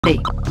ready.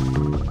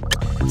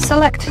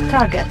 Select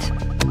target.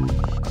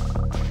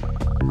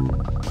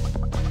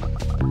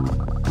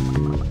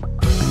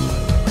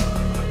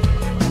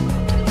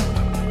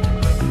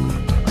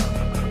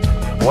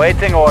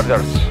 Waiting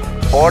orders.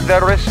 Order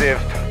received.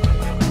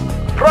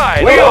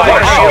 Pride We of are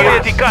our out.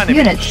 Soviet economy.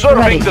 Unit Serving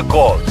ready. the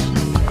cause.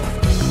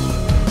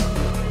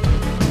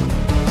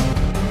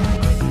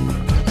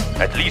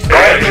 At least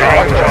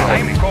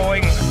I'm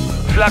going.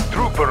 Flag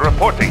trooper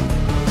reporting.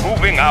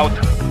 Moving out.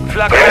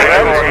 Flag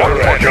trooper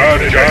reporting.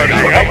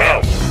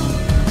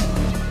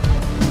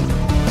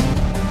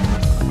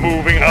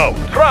 Moving out.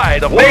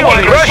 Pride of We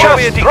want the Russia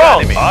Soviet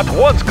strong. economy. At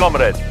once,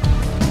 comrade.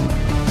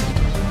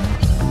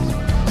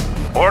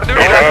 Order.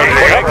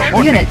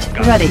 Unit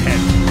ready.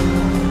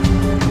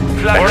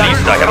 Flag Orders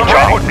trooper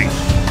are reporting.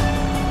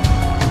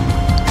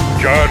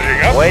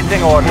 Charging up.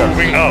 Waiting orders.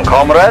 Moving out.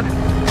 Comrade.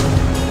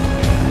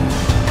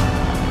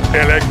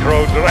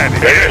 Electrodes ready.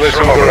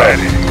 Explosives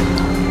ready.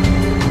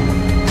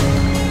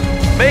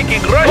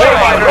 Making Russia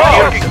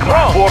working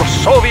for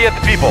Soviet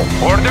people.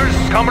 Orders,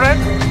 comrade?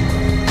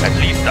 At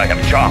least I have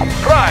job.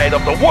 Pride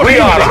of the working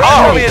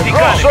Soviet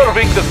economy.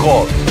 Serving the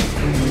cause.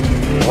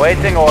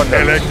 Waiting orders.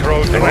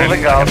 Electrodes ready.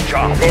 Moving out.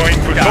 Going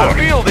to source.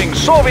 Building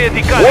Soviet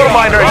economy. War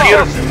miner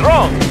here.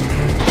 Strong.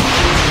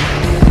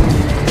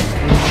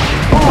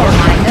 Ore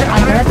miner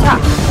under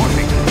attack.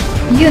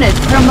 Unit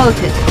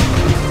promoted.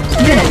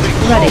 Unit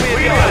ready.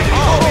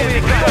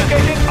 Soviet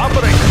economy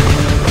operating.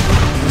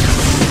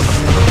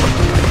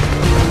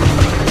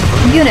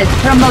 Unit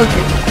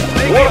promoted.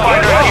 War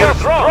miner here.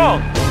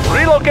 Strong.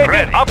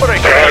 Relocating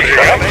operation.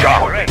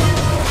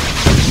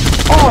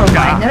 Ore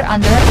miner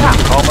under attack.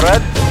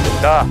 Comrade.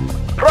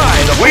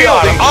 Pride of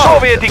building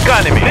Soviet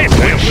economy.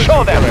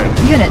 Show them.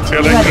 Unit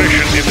ready.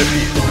 Electrician in the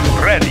field.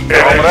 Ready.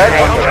 Comrade.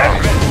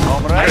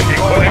 Comrade.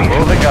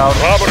 Moving out.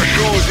 Rubber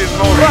shoes in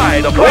motion.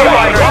 Pride of war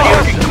miner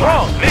here.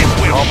 Strong.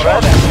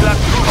 Comrade.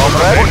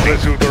 Comrade.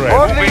 Explosives ready.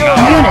 Moving out.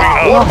 Unit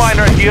War lost.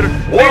 miner here.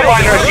 War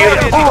miner here.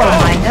 Ore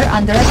miner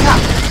under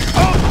attack.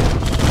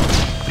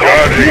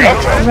 Charging Unit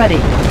up. ready.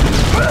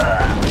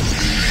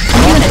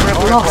 Unit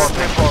lost.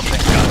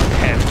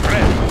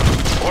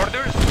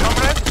 Orders,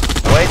 comrade?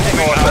 Waiting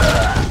orders.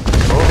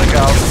 Moving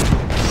out.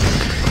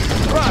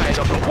 Pride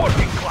of the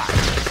working class.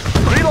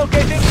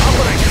 Relocating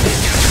operation.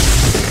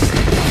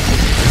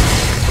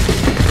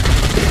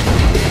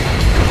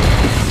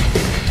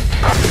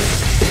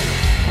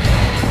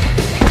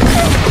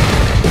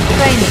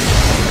 Training.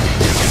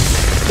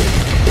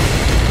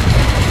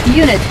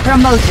 Unit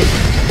promoted.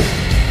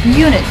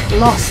 Unit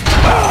lost.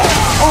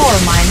 Ore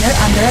miner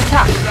under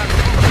attack.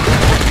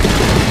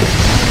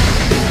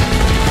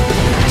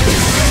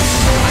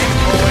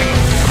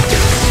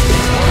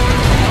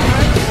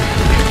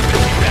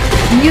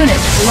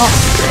 Unit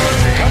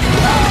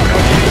lost.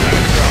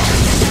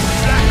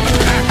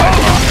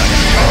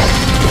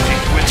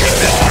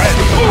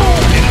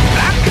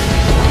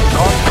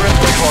 Conference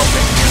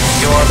reporting.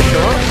 You are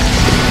sure?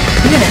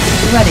 Unit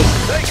ready.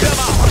 Take them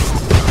out.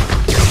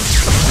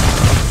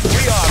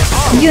 We are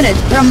armed Unit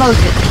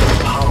promoted.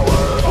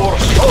 for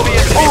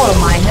Soviet Ore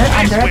miner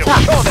under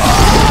attack.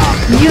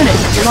 Unit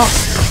lost.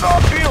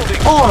 building.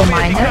 Ore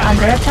miner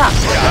under attack.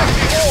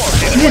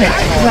 Unit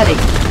ready.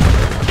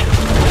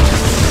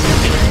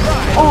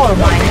 Ore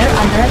miner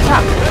under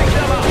attack.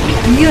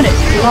 Unit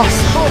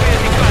lost.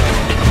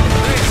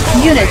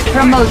 Unit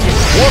promoted.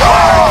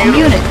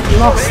 Unit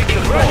lost.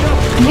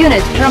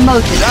 Unit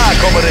promoted.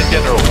 Comrade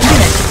General.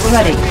 Unit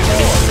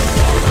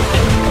ready.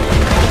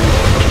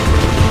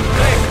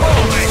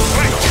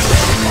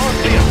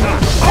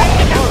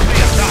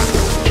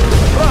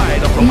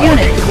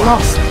 Unit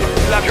lost.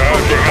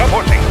 Charging up.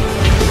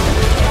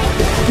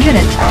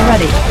 Unit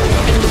ready.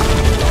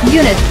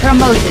 Unit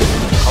promoted.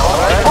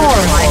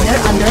 Ore miner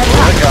under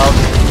attack.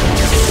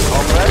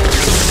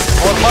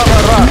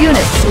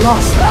 Unit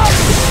lost.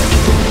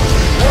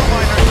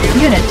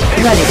 Unit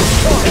ready.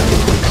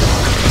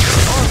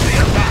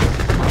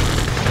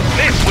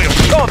 This will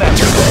show them.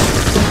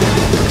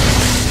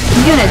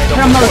 Unit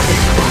promoted.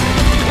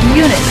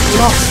 Unit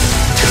lost.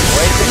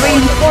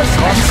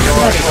 Reinforcements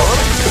ready.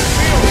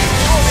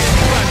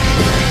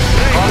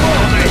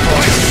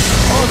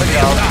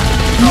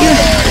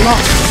 Unit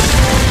lost.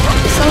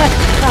 Select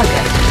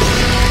target.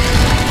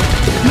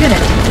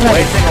 Unit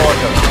ready. Waiting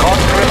order.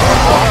 Conference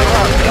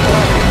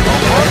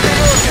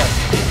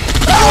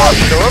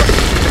sure?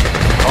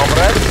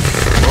 Comrade.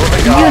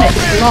 Moving out. Unit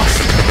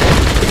lost.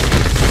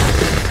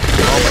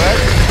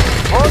 Comrade.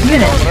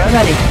 Unit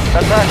ready.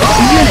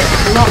 Unit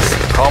lost.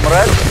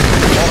 Comrade.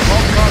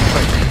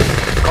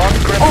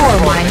 Ore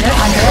miner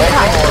under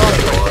attack.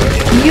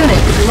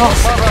 Unit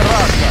lost.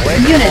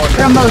 Unit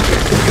promoted.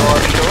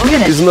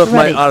 Unit Is not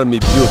ready. my army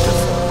beautiful?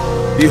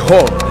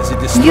 Behold, as it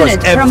destroys Unit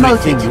everything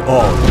promoted. you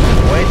own.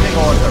 Waiting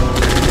order.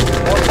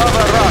 For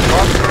Mother Run.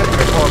 Conference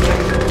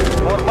reporting.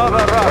 For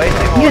Mother Run.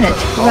 Waiting order. Unit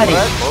ready.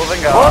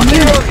 Moving out.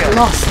 Unit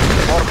lost.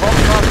 For home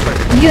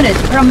conference. Unit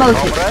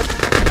promoted. Comrade.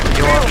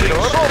 You are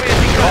sure?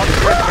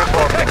 Conference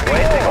reporting.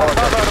 Waiting order.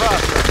 Mother Run.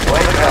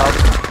 Waiting out.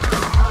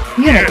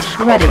 Unit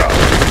ready.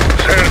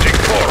 Surging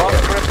forward.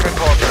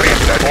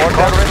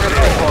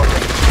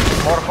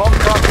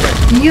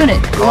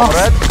 Unit lost.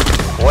 Comrade,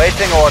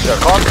 waiting order.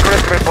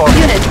 Conscript report.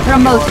 Unit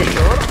promoted.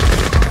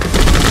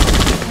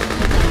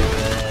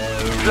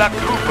 Flak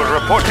trooper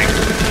reporting.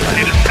 A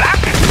little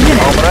flak.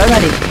 Unit Comrade,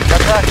 ready.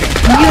 attacking.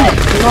 Unit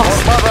For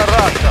lost. Mother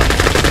Russia.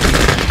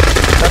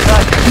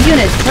 Attacking.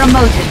 Unit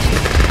promoted.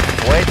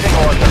 Waiting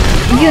order.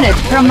 Unit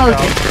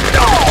promoted.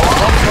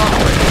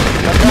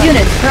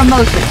 Unit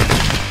promoted.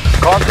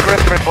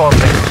 Conscript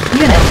reporting.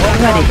 Unit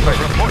ready.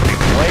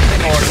 Reporting.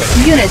 Waiting order.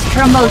 Unit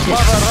promoted.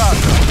 Mother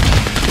Russia.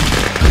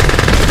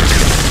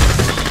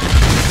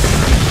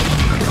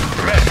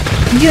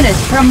 Unit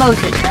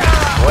promoted.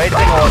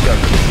 Waiting order.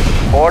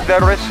 Order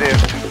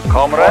received.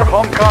 Comrade. For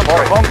home country.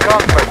 For home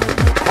country.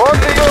 For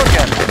the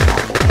Union.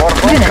 For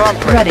home Unit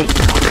country. ready.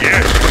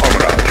 Yes,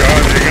 comrade.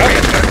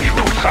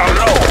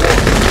 Charging up.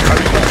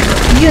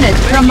 Unit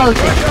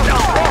promoted.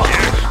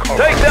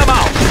 Take them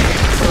out.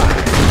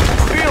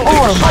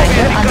 Ore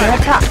miner under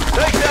attack.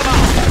 Take them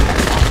out.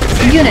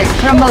 Unit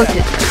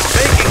promoted.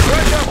 Making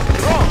Russia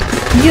strong.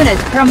 Unit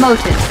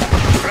promoted.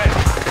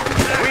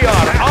 We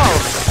are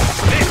armed.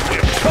 This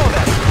will show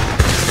them.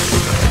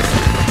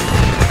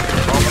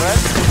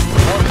 Comrade.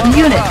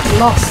 Unit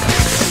lost.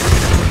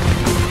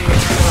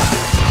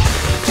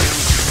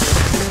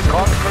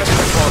 Conscript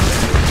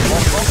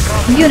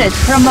reporting. Unit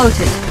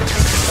promoted.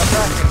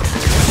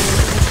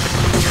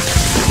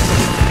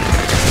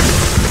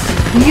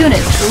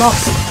 Unit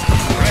lost.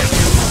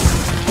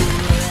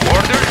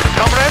 Orders,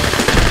 comrade.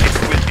 It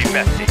will be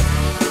messy.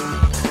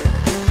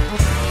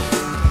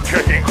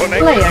 Checking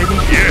connection. Player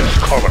defeated. Yes,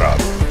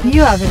 comrade.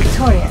 You are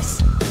victorious.